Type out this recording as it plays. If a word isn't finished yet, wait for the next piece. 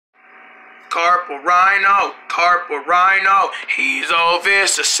Carpal Rhino, he's all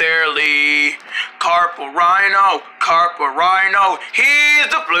viscerally. Carpal Rhino, he's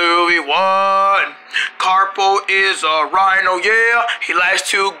the bluey one. Carpal is a rhino, yeah, he likes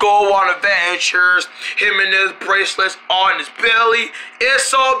to go on adventures. Him and his bracelets on his belly, it's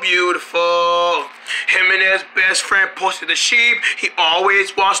so beautiful. Him and his best friend Posty the sheep, he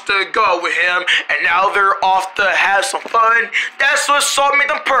always wants to go with him. And now they're off to have some fun. That's what so made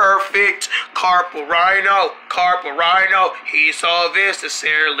them perfect. Carpal Rhino, he's so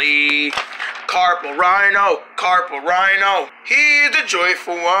viscerally. Carpal Rhino, he's the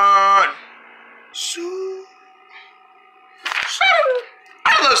joyful one.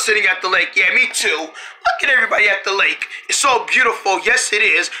 I love sitting at the lake. Yeah, me too. Look at everybody at the lake. It's so beautiful. Yes, it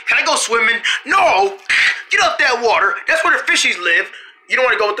is. Can I go swimming? No. Get up that water. That's where the fishies live. You don't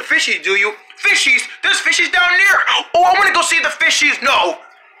want to go with the fishies, do you? Fishies? There's fishies down there. Oh, I want to go see the fishies. No.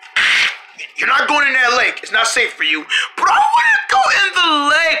 You're not going in that lake. It's not safe for you. But I want to go in the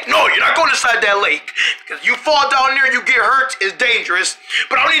lake. No, you're not going inside that lake. Because you fall down there, you get hurt. It's dangerous.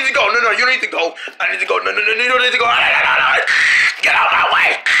 But I don't need to go. No, you don't need to go. I need to go. No, you don't need to go. Get out of my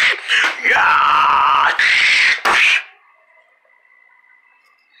way. Yeah.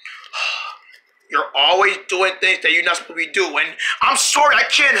 You're always doing things that you're not supposed to be doing. I'm sorry, I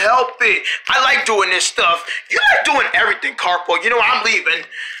can't help it. I like doing this stuff. You like doing everything, Carpal. You know, I'm leaving.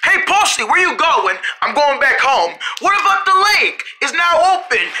 Hey, Posty, where you going? I'm going back home. What about the lake? It's now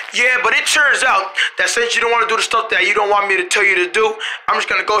open. Yeah, but it turns out that since you don't want to do the stuff that you don't want me to tell you to do, I'm just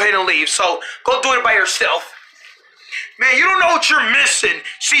going to go ahead and leave. So, go do it by yourself. Man, you don't know what you're missing.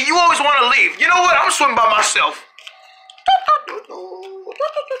 See, you always want to leave. You know what? I'm swimming by myself.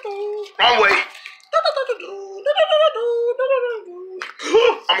 Wrong way.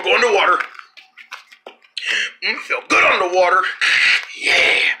 I'm going to water. Feel good on the water.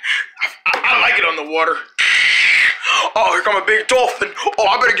 Yeah. I like it on the water. Oh, here come a big dolphin. Oh,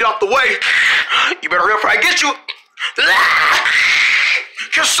 I better get out the way. You better hurry up before I get you.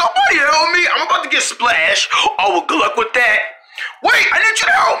 Can somebody help me? I'm about to get splashed. Oh, well, good luck with that. Wait, I need you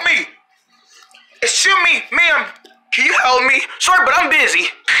to help me. Excuse me, ma'am. Can you help me? Sorry, but I'm busy.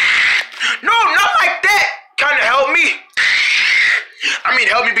 No, not like that. Kind of help me. I mean,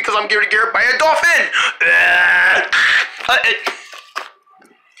 help me because I'm getting hurt by a dolphin.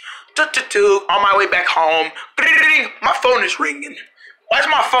 On my way back home. My phone is ringing. Why is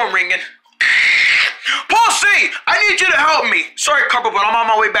my phone ringing? Posty, I need you to help me. Sorry, Carpal, but I'm on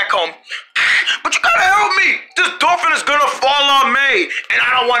my way back home. But you gotta help me. This dolphin is gonna fall on me, and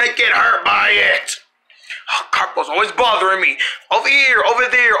I don't want to get hurt by it. Oh, Carpal's always bothering me. Over here, over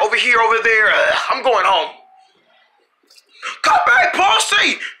there, over here, over there. I'm going home. Come back,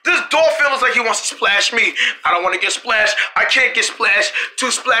 Posty! This dolphin looks like he wants to splash me. I don't want to get splashed. I can't get splashed.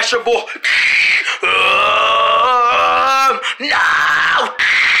 Too splashable. No!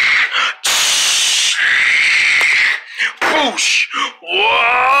 Whoosh! Whoa!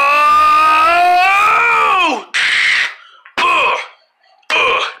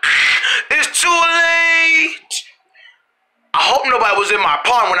 It's too late. I hope nobody was in my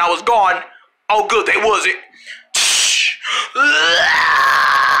pond when I was gone. Oh, good, they wasn't.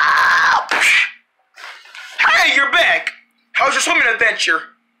 Hey, you're back. How was your swimming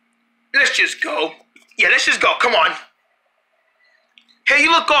adventure? Let's just go. Yeah, let's just go. Come on. Hey,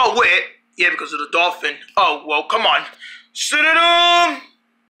 you look all wet. Yeah, because of the dolphin. Oh, well, come on. Sit-a-dum.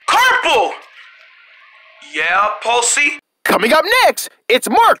 Carpal! Yeah, Posty? Coming up next, it's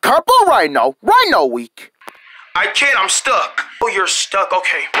more Carpal Rhino Week. I can't, I'm stuck. Oh, you're stuck,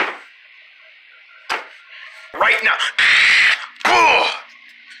 okay. Right now. Ugh.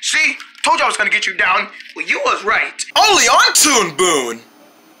 See? Told you I was gonna get you down. Well, you was right. Only on Toon Boon.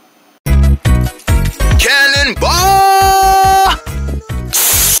 Cannonball!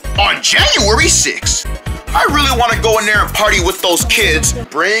 On January 6th. I really want to go in there and party with those kids.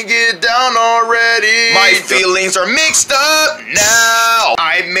 Bring it down already. My feelings are mixed up now.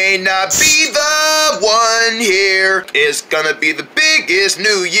 I may not be the one here. It's gonna be the biggest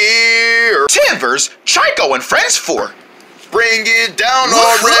new year. Timbers, Chico, and Friends 4. Bring it down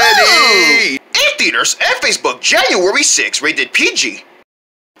already. In theaters and Facebook, January 6th, rated PG.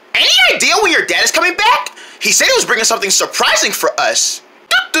 Any idea when your dad is coming back? He said he was bringing something surprising for us.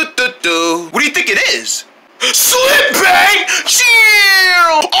 What do you think it is? Slip Bang!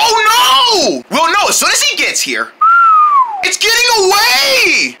 Chill! Oh no! We'll know as soon as he gets here. It's getting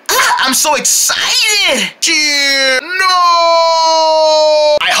away! I'm so excited! Chill!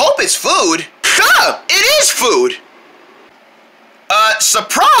 No! I hope it's food. It is food.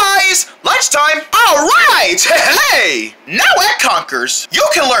 Surprise! Lunchtime! Alright! Hey! Now at Conker's, you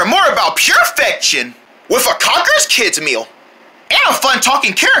can learn more about Purefection with a Conker's Kids meal. And a fun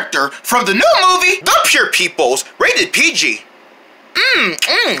talking character from the new movie, The Pure Peoples, rated PG.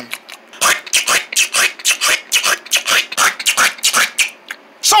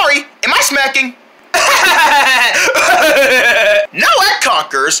 Sorry, am I smacking? Now at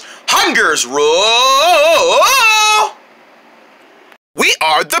Conker's, Hunger's Rule. We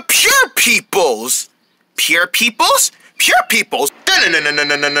are the Pure Peoples. Pure Peoples? Pure Peoples?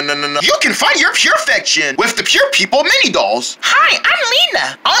 You can find your Purefection with the Pure People mini dolls. Hi, I'm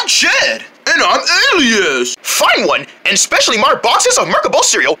Lena. I'm Jed. And I'm Alias. Find one and specially marked boxes of Merkable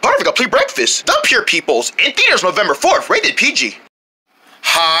cereal, part of a complete breakfast. The Pure Peoples, in theaters November 4th, rated PG.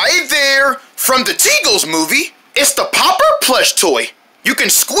 Hi there! From the Teagles movie, it's the Popper plush toy. You can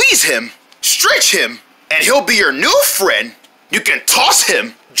squeeze him, stretch him, and he'll be your new friend. You can toss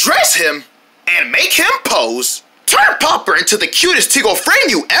him, dress him, and make him pose. Turn Popper into the cutest Teagle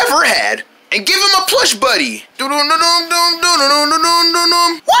friend you ever had, and give him a plush buddy. Woo,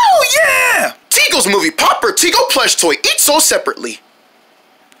 yeah! Teagles movie Popper Teagle plush toy, each sold separately.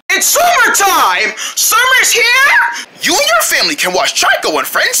 It's summertime! Summer's here! You and your family can watch Chico and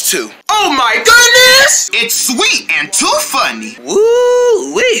Friends too. Oh my goodness! It's sweet and too funny.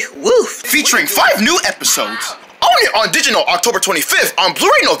 Woo-wee, woof. Featuring 5 new episodes. Own it on digital October 25th, on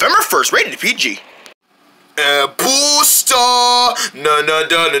Blu-ray November 1st, rated PG. And Booster,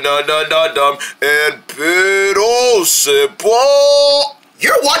 na-na-da-na-na-na-na-dum, and Biddle Simple.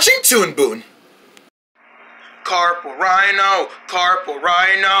 You're watching Toon Boon. Carpal Rhino,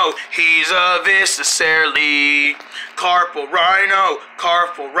 he's a viscerally. Carpal Rhino,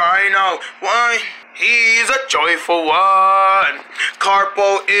 why? He's a joyful one.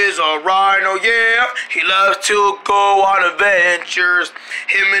 Carpo is a rhino, yeah. He loves to go on adventures.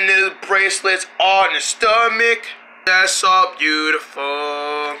 Him and his bracelets on his stomach. That's so beautiful.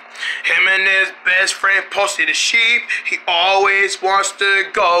 Him and his best friend Posty the sheep. He always wants to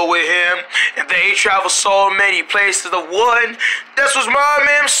go with him. And they travel so many places. The one that's was mom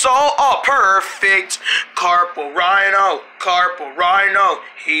and so all perfect. Carpal Rhino,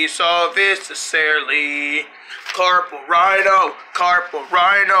 he's so viscerally. Carpal Rhino,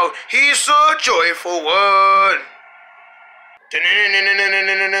 he's a joyful one.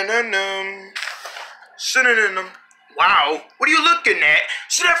 Synonym. Wow, what are you looking at?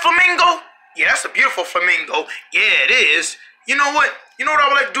 See that flamingo? Yeah, that's a beautiful flamingo. Yeah, it is. You know what? You know what I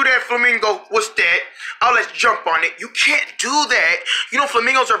would like to do to that flamingo? What's that? I would like to jump on it. You can't do that. You know,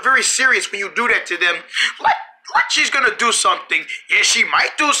 flamingos are very serious when you do that to them. Like she's gonna do something. Yeah, she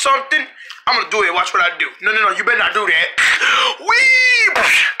might do something. I'm gonna do it. Watch what I do. No, you better not do that. Wee!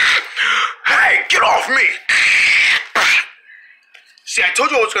 Hey, get off me! See, I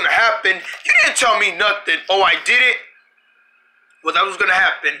told you what was gonna happen. You didn't tell me nothing. Oh, I did it? Well, that was gonna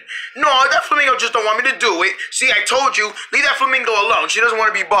happen. No, that flamingo just don't want me to do it. See, I told you, leave that flamingo alone. She doesn't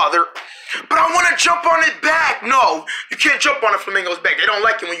want to be bothered. But I want to jump on it back. No, you can't jump on a flamingo's back. They don't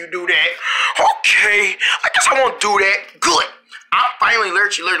like it when you do that. Okay, I guess I won't do that. Good. I finally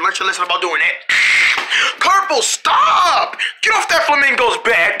learned your lesson about doing that. Carpal, stop! Get off that flamingo's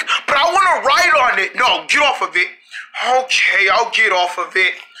back. But I want to ride on it. No, get off of it. Okay, I'll get off of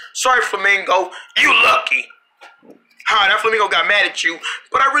it. Sorry, flamingo. You lucky. That flamingo got mad at you,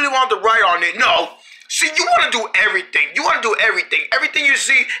 but I really wanted to ride on it. No. See, you want to do everything. You want to do everything. Everything you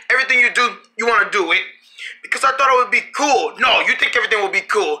see, everything you do, you want to do it. Because I thought it would be cool. No, you think everything will be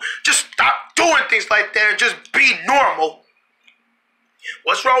cool. Just stop doing things like that and just be normal.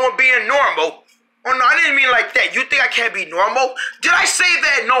 What's wrong with being normal? Oh, no, I didn't mean like that. You think I can't be normal? Did I say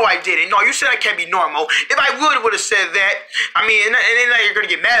that? No, I didn't. No, you said I can't be normal. If I would have said that, I mean, and then now you're going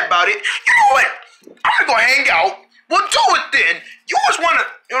to get mad about it. You know what? I'm going to go hang out. Well, do it then. You always want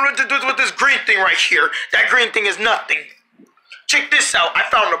to do with this green thing right here. That green thing is nothing. Check this out. I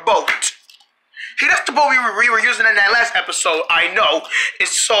found a boat. Hey, that's the boat we were using in that last episode. I know.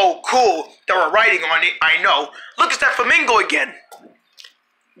 It's so cool that we're riding on it. I know. Look, it's that flamingo again.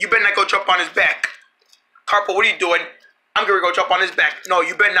 You better not go jump on his back. Carpo, what are you doing? I'm going to go jump on his back. No,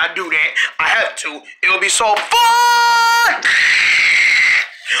 you better not do that. I have to. It'll be so fun!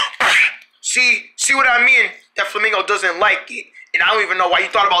 See what I mean? That flamingo doesn't like it. And I don't even know why you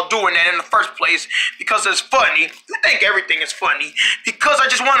thought about doing that in the first place. Because it's funny. You think everything is funny. Because I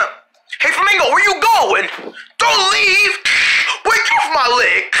just want to... Hey, flamingo, where you going? Don't leave! Wait, get off my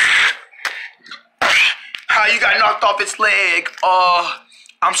leg! You got knocked off its leg.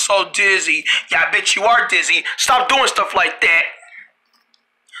 I'm so dizzy. Yeah, I bet you are dizzy. Stop doing stuff like that.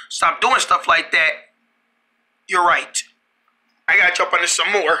 Stop doing stuff like that. You're right. I gotta jump on this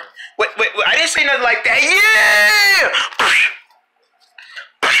some more. Wait, I didn't say nothing like that. Yeah!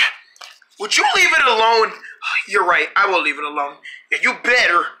 Would you leave it alone? You're right, I will leave it alone. Yeah, you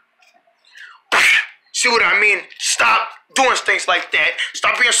better. See what I mean? Stop doing things like that.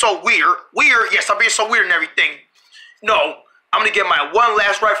 Stop being so weird. Weird? Yeah, stop being so weird and everything. No, I'm gonna get my one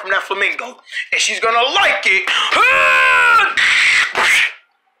last ride from that flamingo, and she's gonna like it.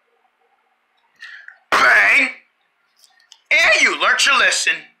 Bang! And you learned your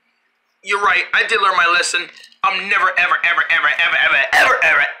lesson. You're right, I did learn my lesson. I'm never, ever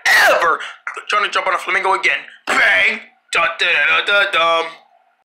trying to jump on a flamingo again. Bang! Da da da da da.